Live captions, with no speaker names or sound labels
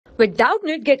With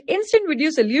Doubtnut, get instant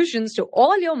video solutions to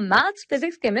all your maths,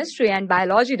 physics, chemistry, and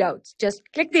biology doubts. Just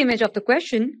click the image of the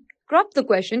question, crop the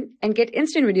question, and get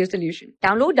instant video solution.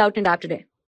 Download Doubtnut app today.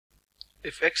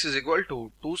 If x is equal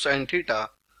to 2 sin theta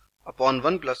upon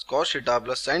 1 plus cos theta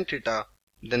plus sin theta,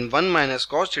 then 1 minus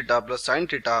cos theta plus sin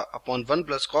theta upon 1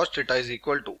 plus cos theta is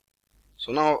equal to.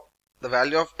 So now the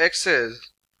value of x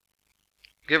is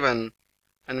given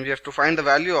and we have to find the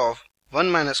value of 1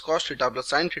 minus cos theta plus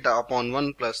sin theta upon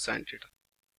 1 plus sin theta.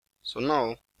 So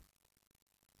now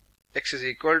x is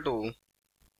equal to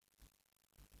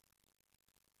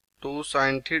 2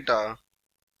 sin theta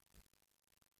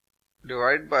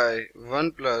divided by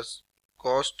 1 plus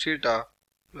cos theta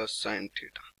plus sin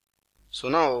theta. So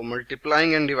now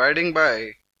multiplying and dividing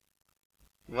by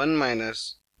 1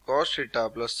 minus cos theta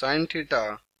plus sin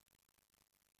theta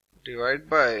divided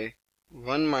by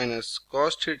 1 minus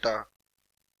cos theta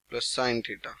plus sin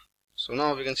theta. So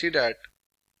now we can see that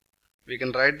we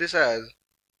can write this as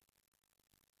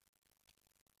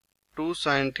 2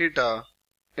 sin theta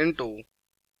into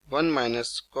 1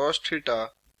 minus cos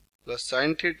theta plus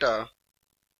sin theta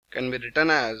can be written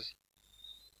as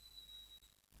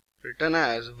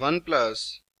 1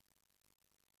 plus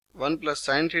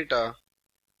sin theta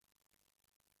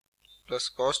plus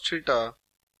cos theta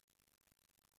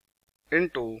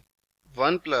into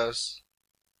 1 plus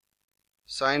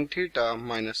sin theta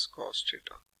minus cos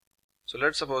theta. So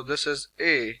let's suppose this is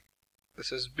A, this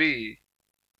is B,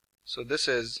 so this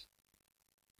is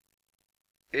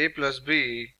A plus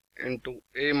B into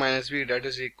A minus B, that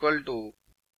is equal to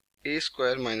A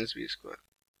square minus B square.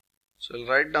 So we'll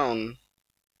write down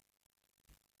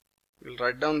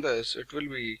this, it will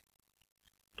be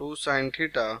 2 sin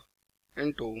theta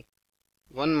into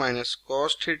 1 minus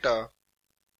cos theta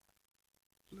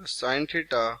plus sin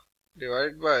theta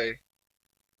divided by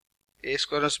A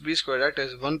square plus B square, that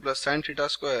is 1 plus sin theta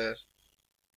square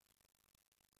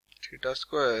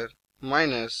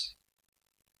minus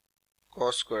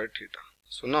cos square theta.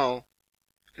 So now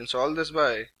you can solve this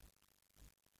by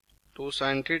 2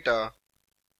 sin theta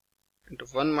into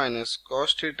 1 minus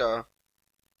cos theta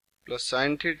plus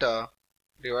sin theta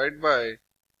divided by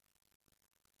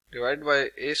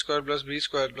A square plus B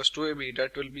square plus 2AB,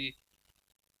 that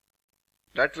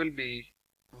will be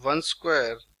 1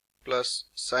 square plus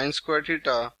sin square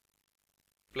theta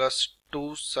plus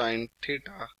 2 sin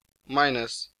theta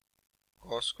minus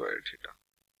cos square theta.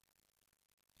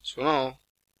 So now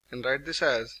we can write this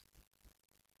as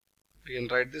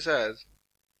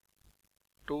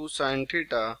 2 sin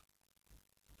theta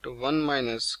to 1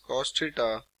 minus cos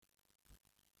theta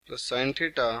plus sin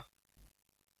theta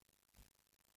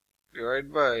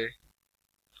divided by,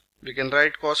 we can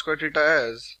write cos square theta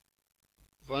as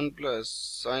 1 plus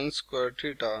sin square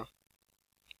theta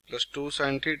plus 2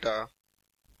 sin theta.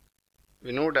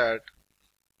 We know that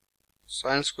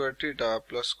sin square theta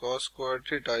plus cos square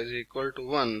theta is equal to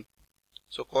 1.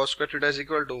 So cos square theta is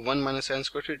equal to 1 minus sin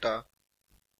square theta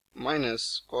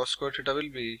minus cos square theta will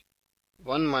be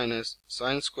 1 minus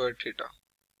sin square theta.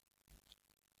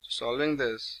 So solving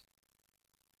this,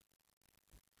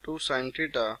 2 sin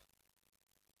theta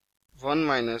 1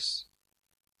 minus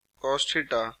cos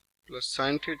theta plus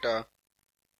sin theta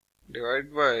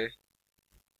divided by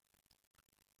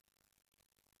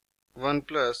 1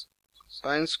 plus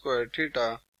sin square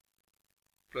theta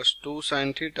plus 2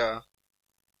 sin theta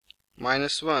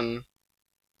minus 1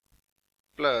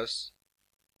 plus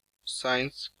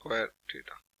sin square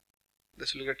theta.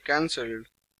 This will get cancelled,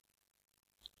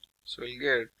 so we'll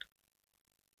get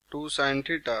 2 sin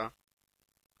theta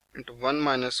into 1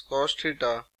 minus cos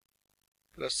theta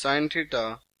plus sin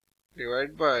theta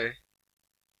divided by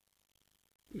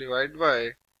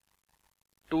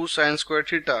 2 sin square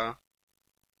theta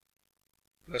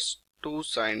plus 2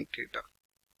 sin theta.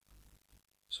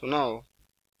 So now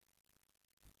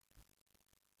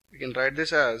we can write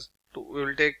this as we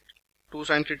will take 2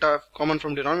 sin theta common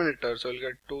from denominator, so we'll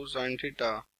get 2 sin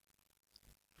theta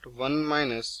to 1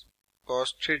 minus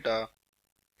cos theta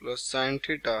plus sin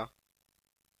theta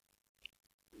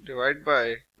divided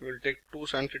by, we will take 2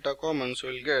 sin theta common, so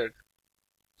we'll get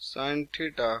sin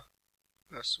theta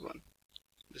plus 1.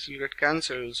 This will get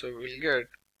cancelled, so we'll get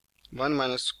 1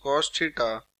 minus cos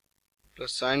theta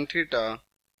plus sin theta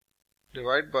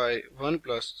divided by 1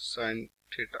 plus sin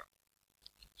theta.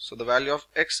 So the value of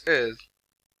x is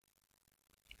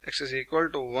equal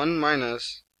to 1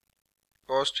 minus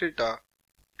cos theta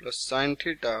plus sin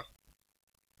theta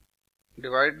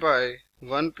divided by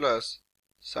 1 plus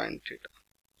sin theta.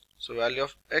 So value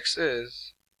of x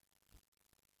is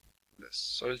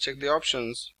this. So we'll check the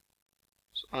options.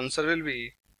 So answer will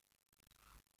be,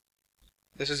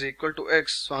 this is equal to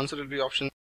x, so answer will be option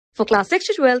For class 6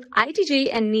 to 12, IIT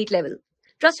JEE and NEET level.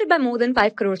 Trusted by more than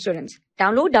 5 crore students.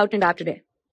 Download Doubtnut app today.